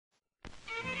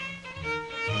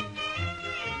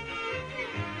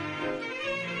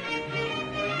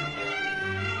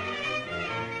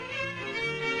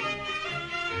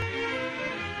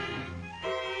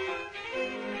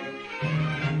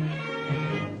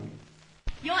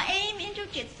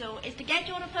Jitsu is to get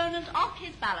your opponent off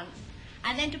his balance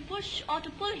and then to push or to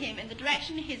pull him in the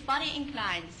direction his body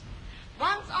inclines.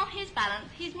 Once off his balance,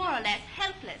 he's more or less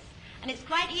helpless, and it's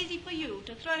quite easy for you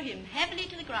to throw him heavily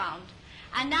to the ground.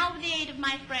 And now, with the aid of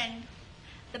my friend,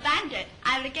 the bandit,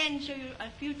 I will again show you a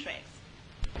few tricks.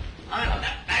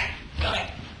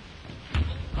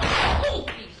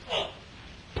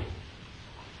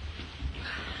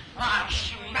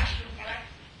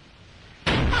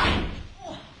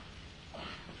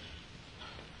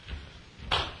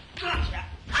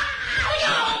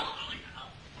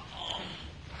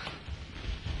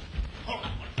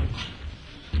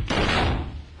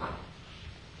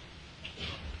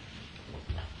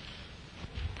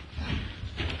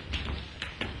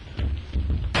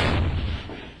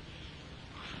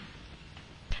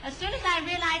 As soon as I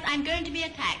realize I'm going to be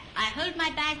attacked, I hold my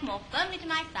bag more firmly to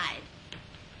my side.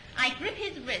 I grip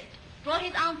his wrist, draw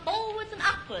his arm forwards and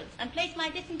upwards, and place my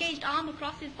disengaged arm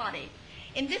across his body.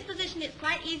 In this position, it's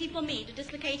quite easy for me to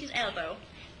dislocate his elbow.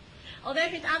 Although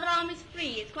his other arm is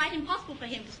free, it's quite impossible for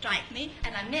him to strike me,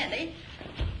 and I'm nearly.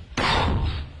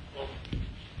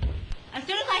 As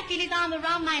soon as I feel his arm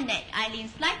around my neck, I lean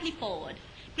slightly forward,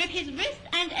 grip his wrist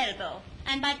and elbow,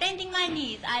 and by bending my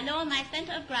knees, I lower my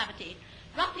center of gravity,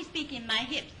 roughly speaking, my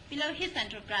hips below his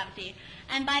center of gravity,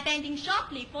 and by bending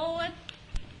sharply forward.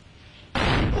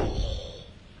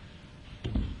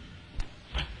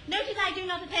 Notice I do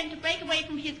not attempt to break away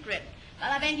from his grip, but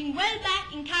by bending well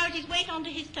back, encourage his weight onto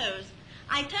his toes.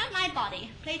 I turn my body,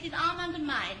 place his arm under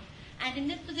mine, and in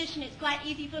this position it's quite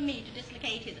easy for me to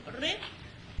dislocate his wrist,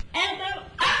 elbow,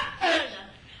 shoulder.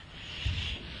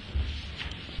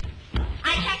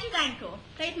 I catch his ankle,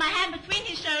 place my hand between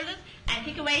his shoulders, and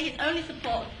kick away his only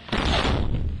support.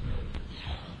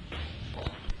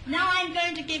 Now I'm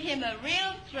going to give him a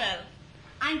real throw.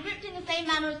 I'm gripped in the same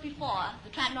manner as before, the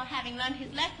tramp not having learned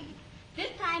his lesson.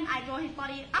 This time I draw his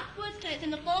body upwards till it's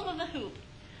in the form of a hoop.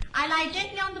 I lie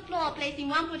gently on the floor, placing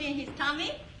one foot in his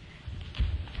tummy.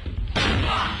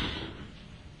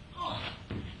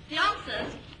 The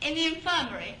answer's in the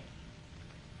infirmary.